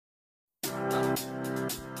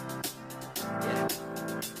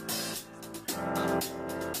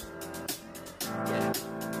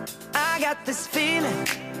got this feeling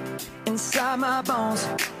inside my bones.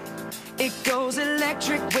 It goes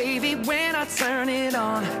electric wavy when I turn it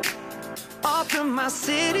on. Off from my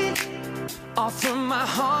city, off from my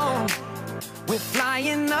home. We're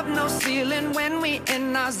flying up, no ceiling when we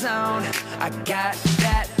in our zone. I got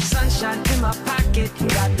that sunshine in my pocket,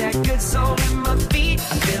 got that good soul in my feet.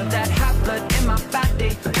 I feel that hot blood in my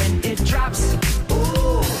body when it drops.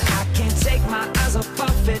 Ooh, I can't take my eyes off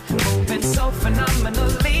it, moving so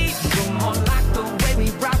phenomenally. You're more like the way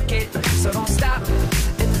we rock it, so don't stop.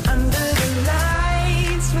 And under the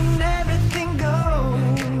lights, when everything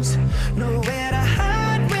goes, nowhere to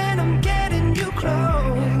hide when I'm getting you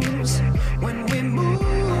close. When we move,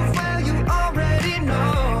 well, you already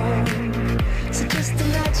know. So just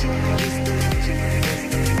imagine.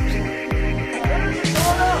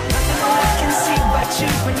 Nothing I can see but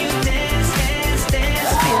you when you dance, dance,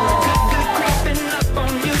 dance. Feel good, good creeping up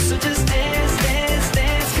on you. So just dance, dance,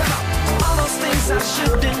 dance. Come on. All those things I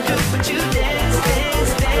shouldn't do, but you dance,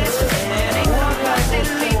 dance, dance. And ain't nobody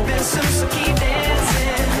leaving soon, so keep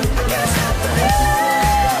dancing. Can't stop the dance.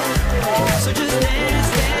 So just dance,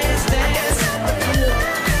 dance, dance.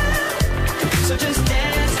 So just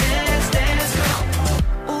dance, dance, dance. Come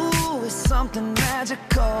on. Ooh, it's something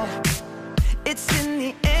magical. It's in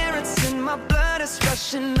the air, it's in my blood, it's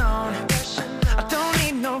rushing on. I don't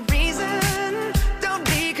need no reason, don't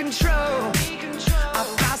need control. I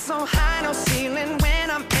fly so high, no ceiling when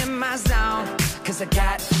I'm in my zone. Cause I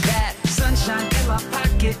got that sunshine in my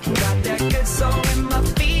pocket, got that good soul in my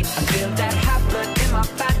feet. I feel that hot blood in my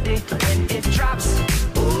body when it drops.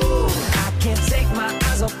 Ooh, I can't take my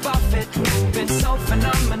eyes off it, moving so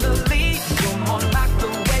phenomenally. You're more like the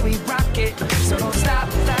way we rock it, so don't stop,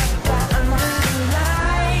 stop, stop. Under the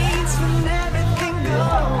lights when everything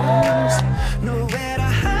goes, nowhere to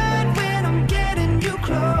hide when I'm getting you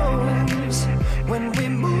close. When we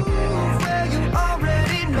move, well, you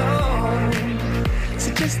already know.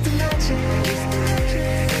 So just imagine.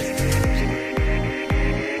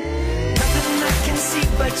 Nothing I can see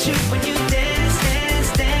but you when you